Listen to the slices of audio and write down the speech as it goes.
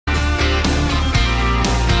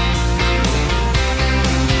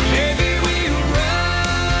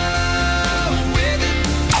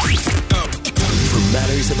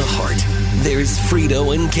Here's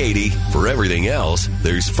Frito and Katie. For everything else,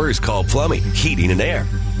 there's First Call Plumbing, Heating and Air.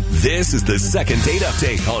 This is the Second Date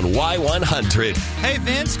Update on Y100. Hey,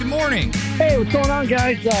 Vince. Good morning. Hey, what's going on,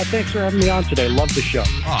 guys? Thanks for having me on today. Love the show.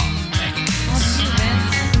 Oh,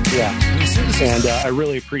 thank you. Yeah. And I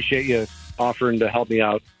really appreciate you offering to help me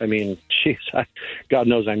out. I mean, jeez, God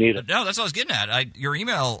knows I need it. No, that's what I was getting at. Your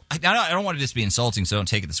email, I don't want to just be insulting, so don't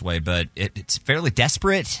take it this way, but it's fairly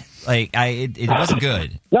desperate. It wasn't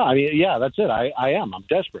good. No, I mean, yeah, that's it. I am. I'm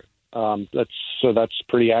desperate. That's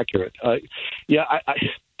pretty accurate. I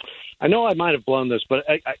know I might have blown this, but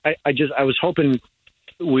I was hoping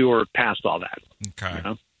we were past all that. Okay. You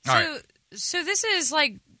know? All right. So this is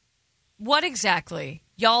like, what exactly?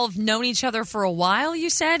 Y'all have known each other for a while, you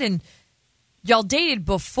said, and y'all dated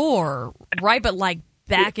before, right? But like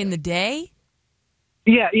back in the day?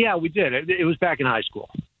 Yeah, we did. It was back in high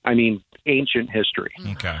school. I mean, ancient history.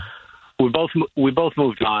 Okay. We both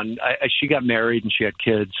moved on. She got married and she had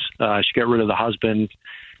kids. She got rid of the husband.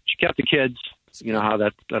 She kept the kids. You know how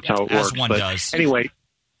that's how it works. As one but does. Anyway,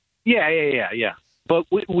 yeah. But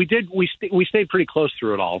we stayed pretty close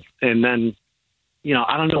through it all, and then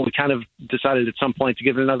I don't know. We kind of decided at some point to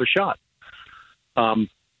give it another shot.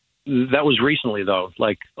 That was recently, though,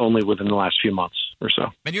 like only within the last few months or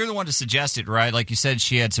so. And you're the one to suggest it, right? Like you said,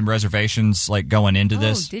 she had some reservations, like going into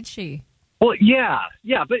this. Oh, did she? Well, yeah,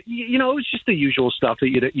 but it was just the usual stuff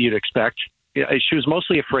that you'd expect. Yeah, she was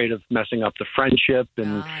mostly afraid of messing up the friendship,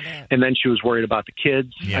 and then she was worried about the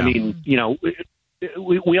kids. Yeah. I mean,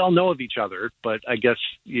 we all know of each other, but I guess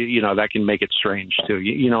that can make it strange too.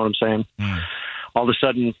 You know what I'm saying? Mm. All of a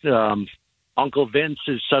sudden, Uncle Vince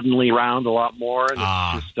is suddenly around a lot more, and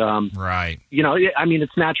it's just right. I mean,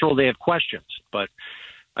 it's natural they have questions, but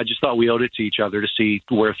I just thought we owed it to each other to see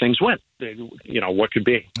where things went. What could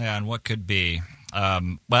be. Yeah, and what could be.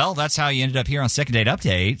 Well, that's how you ended up here on Second Date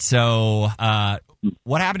Update. So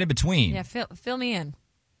what happened in between? Yeah, fill me in.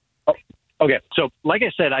 Oh, okay, so like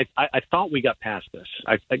I said, I thought we got past this.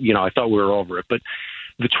 I thought we were over it. But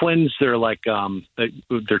the twins, they're like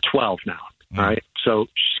they're 12 now, all right? So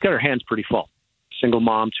she's got her hands pretty full. Single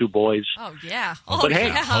mom, 2 boys. Oh, yeah. But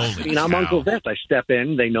hey, I'm Uncle Vince. I step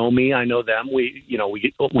in. They know me. I know them. We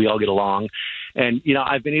all get along. And,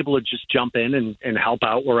 I've been able to just jump in and help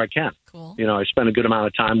out where I can. Cool. I spent a good amount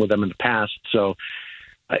of time with them in the past. So,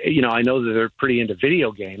 I know that they're pretty into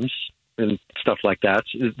video games and stuff like that.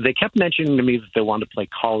 They kept mentioning to me that they wanted to play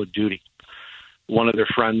Call of Duty. One of their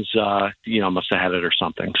friends, must have had it or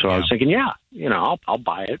something. So I was thinking, I'll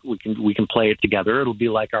buy it. We can play it together. It'll be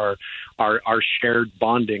like our shared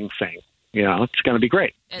bonding thing. It's going to be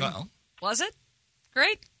great. And was it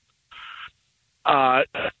great? No,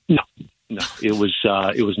 it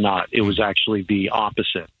was not. It was actually the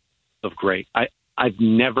opposite of great. I've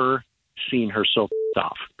never seen her so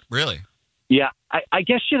off. Really? Yeah, I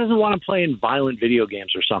guess she doesn't want to play in violent video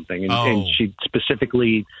games or something, and she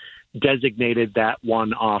specifically designated that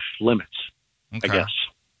one off limits. Okay. I guess.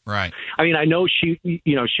 Right. I mean, I know she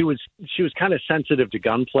was kind of sensitive to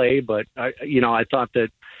gunplay, but I thought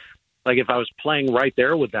that like if I was playing right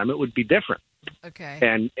there with them, it would be different. Okay.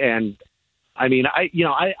 And I mean, I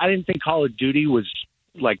didn't think Call of Duty was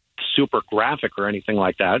like super graphic or anything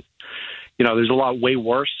like that. There's a lot way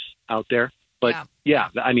worse out there. But yeah,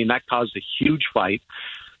 I mean, that caused a huge fight.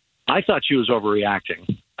 I thought she was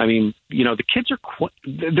overreacting. I mean, the kids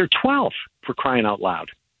they're 12 for crying out loud.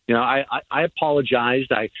 I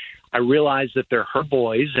apologized. I realized that they're her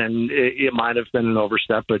boys, and it might have been an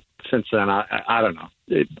overstep. But since then, I don't know.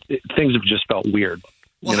 Things have just felt weird.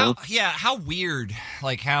 Well, how weird?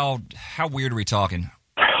 Like how weird are we talking?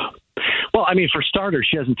 Well, I mean, for starters,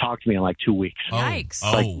 she hasn't talked to me in like 2 weeks. Yikes!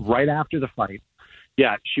 Like right after the fight.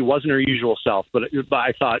 Yeah, she wasn't her usual self, but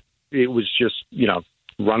I thought it was just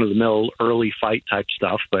run-of-the-mill early fight type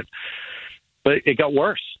stuff. But it got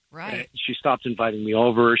worse. Right. She stopped inviting me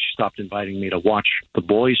over. She stopped inviting me to watch the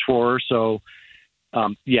boys for her. So,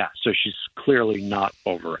 so she's clearly not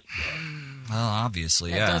over it. Well,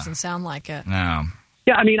 obviously, That doesn't sound like it. No.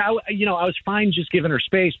 Yeah, I mean, I was fine just giving her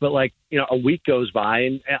space, but like, a week goes by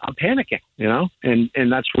and I'm panicking,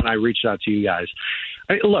 and that's when I reached out to you guys.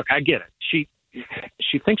 Look, I get it.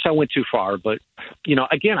 She thinks I went too far, but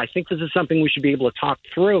again, I think this is something we should be able to talk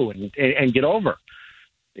through and get over.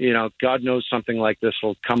 God knows something like this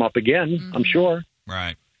will come up again. Mm-hmm. I'm sure.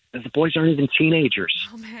 Right. And the boys aren't even teenagers.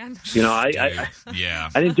 Oh man.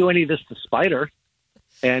 I didn't do any of this to spite her,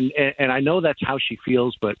 and I know that's how she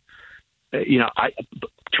feels, but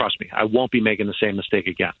trust me, I won't be making the same mistake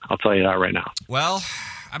again. I'll tell you that right now. Well,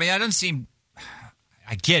 I mean,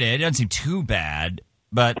 I get it. It doesn't seem too bad,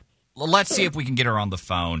 but let's see if we can get her on the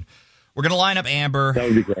phone. We're going to line up Amber. That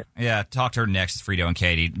would be great. Yeah, talk to her next. It's Frito and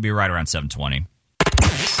Katie. Be right around 7:20.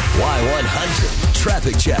 Y100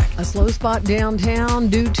 Traffic Check. A slow spot downtown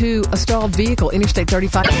due to a stalled vehicle. Interstate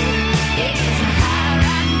 35.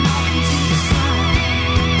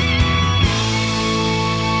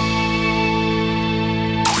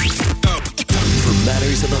 For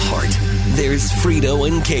matters of the heart, there's Frito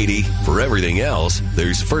and Katie. For everything else,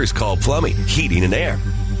 there's First Call Plumbing, Heating and Air.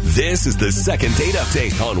 This is the second date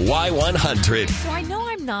update on Y100. So I know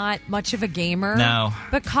I'm not much of a gamer. No.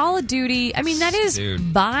 But Call of Duty, I mean, that is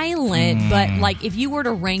violent, but like if you were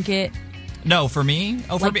to rank it. No, for me?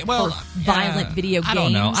 Oh, for Like, me? Well, for violent video I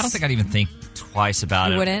don't know. games? I don't think I'd even think twice about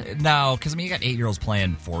You it. wouldn't? No, because I mean, you got 8-year-olds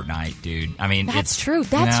playing Fortnite, dude. I mean, That's it's true.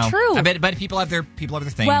 That's you know, true. I bet, but people have their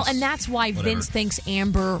things. Well, and that's why Whatever. Vince thinks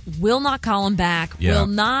Amber will not call him back, Yeah. will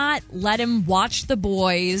not let him watch the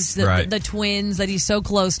boys, Right. the twins that he's so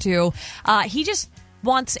close to. He just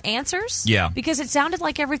wants answers. Yeah. Because it sounded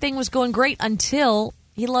like everything was going great until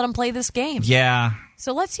he let him play this game. Yeah.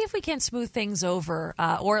 So let's see if we can smooth things over,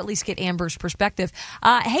 or at least get Amber's perspective.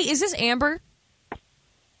 Hey, is this Amber?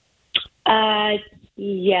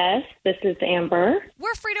 Yes, this is Amber.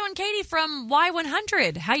 We're Frito and Katie from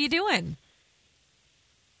Y100. How you doing?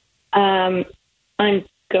 I'm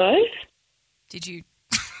good. Did you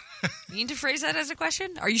mean to phrase that as a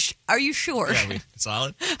question? Are you sure? Yeah,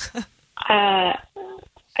 solid.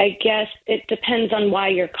 I guess it depends on why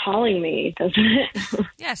you're calling me, doesn't it?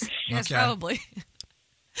 Yes, Okay. probably.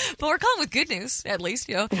 But we're calling with good news, at least.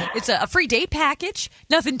 You know, it's a free day package.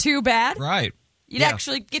 Nothing too bad. Right. You'd Yeah.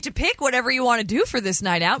 actually get to pick whatever you want to do for this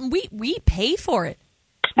night out, and we pay for it.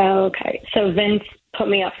 Okay, so Vince put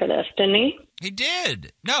me up for this, didn't he? He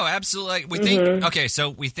did. No, absolutely. We think. Okay, so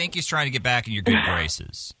we think he's trying to get back in your good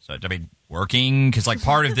graces. So I mean, working because like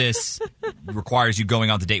part of this requires you going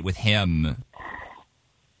on the date with him.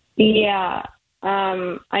 Yeah.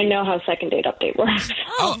 I know how second date update works.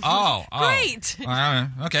 Oh, great.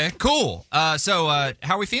 Okay, cool. So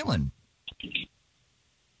how are we feeling?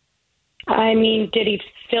 I mean, did he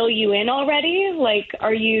fill you in already? Like,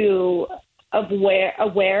 are you aware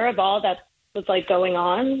of all that was like going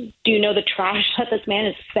on? Do you know the trash that this man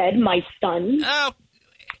has fed my son? Oh,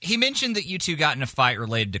 he mentioned that you two got in a fight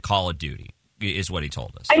related to Call of Duty, is what he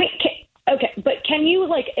told us. I mean, okay, but can you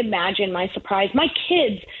like imagine my surprise? My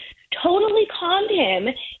kids totally conned him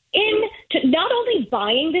into not only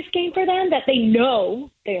buying this game for them that they know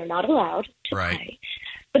they are not allowed to Right. play,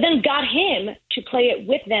 but then got him to play it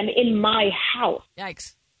with them in my house.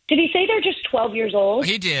 Yikes. Did he say they're just 12 years old?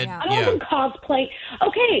 He did. Yeah. I don't want them cosplay.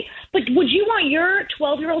 Okay, but would you want your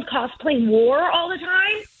 12-year-old cosplaying war all the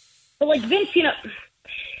time? But like Vince, you know,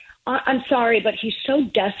 I'm sorry, but he's so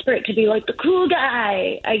desperate to be like the cool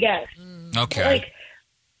guy, I guess. Okay. Like,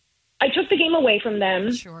 I took the game away from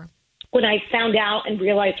them Sure. when I found out and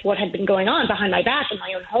realized what had been going on behind my back in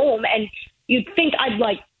my own home. And you'd think I'd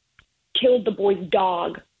like killed the boy's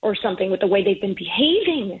dog or something with the way they've been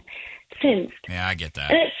behaving since. Yeah, I get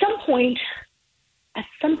that. And at some point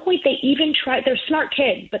they even tried, they're smart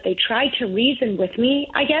kids, but they tried to reason with me,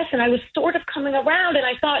 I guess. And I was sort of coming around and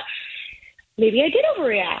I thought maybe I did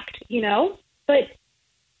overreact, you know, but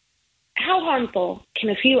how harmful can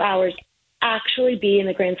a few hours actually be in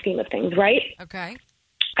the grand scheme of things, right? Okay.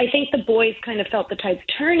 I think the boys kind of felt the tides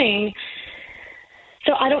turning.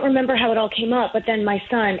 So I don't remember how it all came up, but then my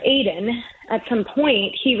son, Aiden, at some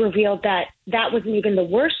point, he revealed that that wasn't even the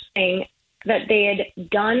worst thing that they had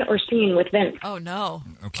done or seen with Vince. Oh, no.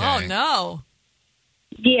 Okay. Oh, no.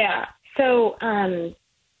 Yeah. So,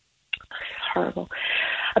 horrible.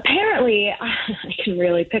 Apparently, I can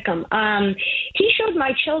really pick him. He showed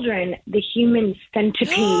my children the human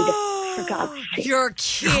centipede, for God's sake. You're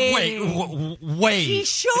kidding. Wait. He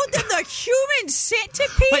showed them the human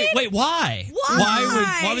centipede? Wait, why?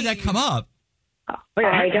 Why? Why would that come up? Wait,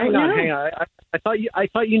 I don't know. Hang on. I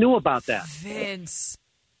thought you knew about that. Vince.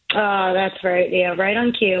 Oh, that's right. Yeah, right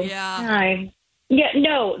on cue. Yeah. Hi. Yeah,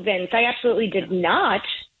 no, Vince, I absolutely did not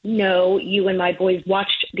know you and my boys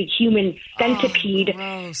watched the human centipede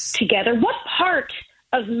gross. together. What part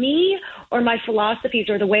of me or my philosophies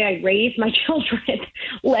or the way I raised my children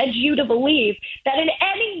led you to believe that in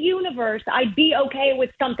any universe I'd be okay with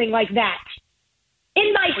something like that?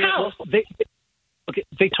 In my house.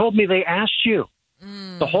 They told me they asked you.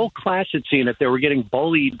 The whole class had seen it. They were getting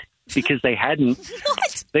bullied because they hadn't.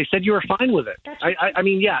 What? They said you were fine with it. I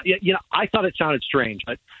mean, yeah, you know, I thought it sounded strange,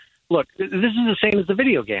 but look, this is the same as the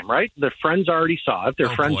video game, right? Their friends already saw it. Their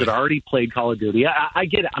friends had already played Call of Duty. I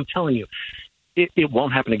get it. I'm telling you, it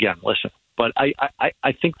won't happen again. Listen, but I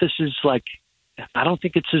think this is like, I don't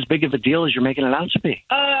think it's as big of a deal as you're making it out to be.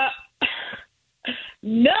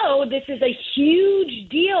 No, this is a huge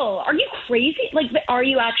deal. Are you crazy? Like, are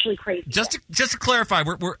you actually crazy? Just to clarify,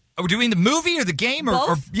 we're doing the movie or the game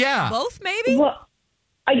or yeah, both maybe. Well,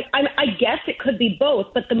 I guess it could be both,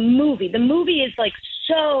 but the movie is like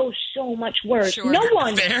so much worse. Sure. No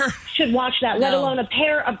one Fair. should watch that, let alone a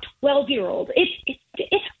pair of 12-year-olds. It's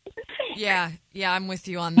Yeah, I'm with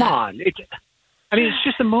you on that. Come on, it's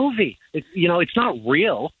just a movie. It's not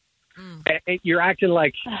real. You're acting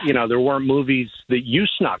like, there weren't movies that you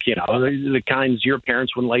snuck, the kinds your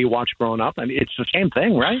parents wouldn't let you watch growing up. I mean, it's the same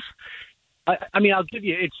thing, right? I'll give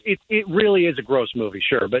you, it really is a gross movie,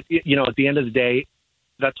 sure. But, at the end of the day,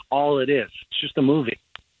 that's all it is. It's just a movie.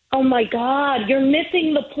 Oh, my God. You're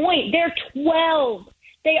missing the point. They're 12.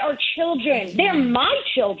 They are children. They're my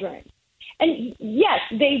children. And, yes,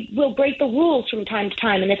 they will break the rules from time to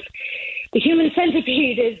time. And if the human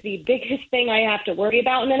centipede is the biggest thing I have to worry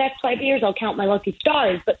about in the next 5 years, I'll count my lucky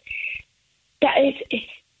stars. But that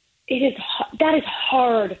is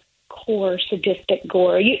hardcore sadistic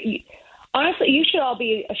gore. Honestly, you should all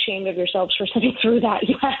be ashamed of yourselves for sitting through that.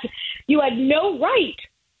 You had no right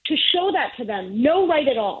to show that to them. No right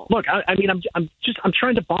at all. Look, I'm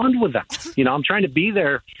trying to bond with them. I'm trying to be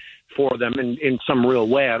there for them in some real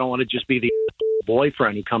way. I don't want to just be the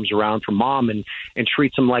boyfriend who comes around from mom and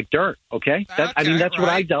treats them like dirt. Okay? That's right. What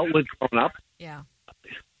I dealt with growing up. Yeah.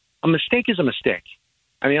 A mistake is a mistake.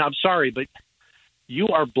 I'm sorry, but you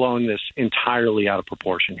are blowing this entirely out of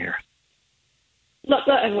proportion here. Look,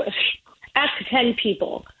 ask 10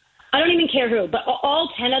 people. I don't even care who, but all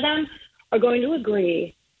 10 of them are going to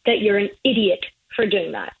agree that you're an idiot for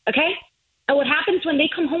doing that, okay? And what happens when they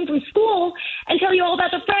come home from school and tell you all about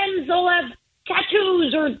their friends, they'll have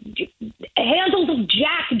tattoos or handles of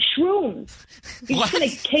Jack and shrooms. You're just going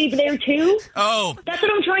to cave there too? Oh. That's what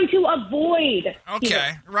I'm trying to avoid.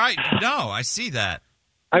 Okay, right. No, I see that.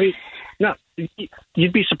 No,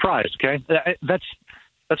 you'd be surprised, okay? That's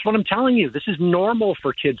what I'm telling you. This is normal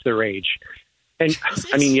for kids their age. And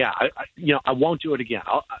I won't do it again.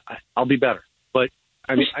 I'll be better. But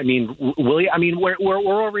will you?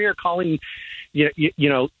 We're over here calling,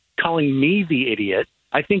 calling me the idiot.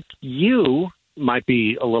 I think you might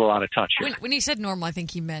be a little out of touch here. When he said normal, I think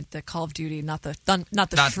he meant the Call of Duty, not the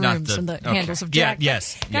shrooms and the handles of Jack. Yeah,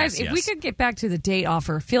 guys, if we could get back to the date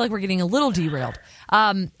offer, I feel like we're getting a little derailed.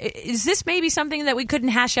 Is this maybe something that we couldn't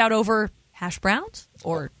hash out over hash browns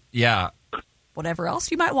or whatever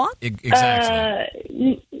else you might want?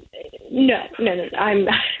 Exactly. No. I'm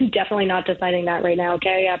definitely not deciding that right now.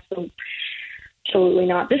 Okay, absolutely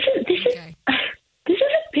not. This is a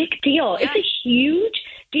big deal. Yeah. It's a huge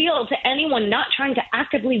deal to anyone not trying to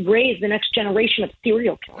actively raise the next generation of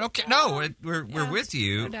serial killers. Okay, no, we're with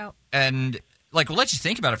you, no doubt. And we'll let you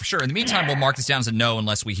think about it for sure. In the meantime, we'll mark this down as a no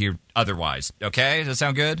unless we hear otherwise. Okay, does that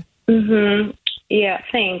sound good? Mm-hmm. Yeah,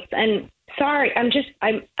 thanks. And sorry, I'm just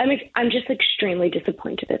extremely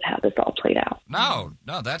disappointed at how this all played out. No,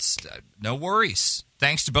 that's no worries.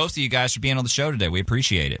 Thanks to both of you guys for being on the show today. We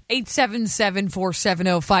appreciate it.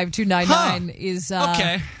 877-470-5299 is our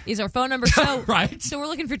phone number. So, right. So we're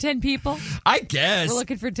looking for 10 people. I guess. We're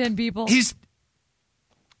looking for 10 people. He's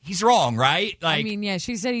wrong, right?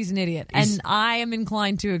 She said he's an idiot. And I am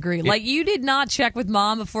inclined to agree. You did not check with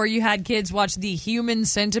mom before you had kids watch The Human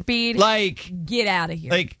Centipede. Get out of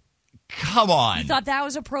here. Come on. You thought that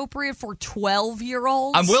was appropriate for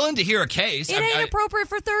 12-year-olds? I'm willing to hear a case. It ain't appropriate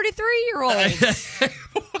for 33-year-olds.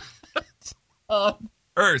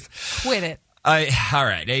 Earth. Quit it. All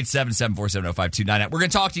right, 877-470-5299. We're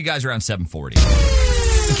going to talk to you guys around 7:40.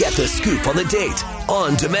 Get the scoop on the date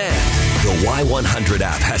on demand. The Y100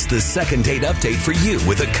 app has the second date update for you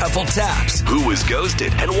with a couple taps. Who was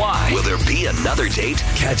ghosted and why? Will there be another date?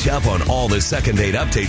 Catch up on all the second date updates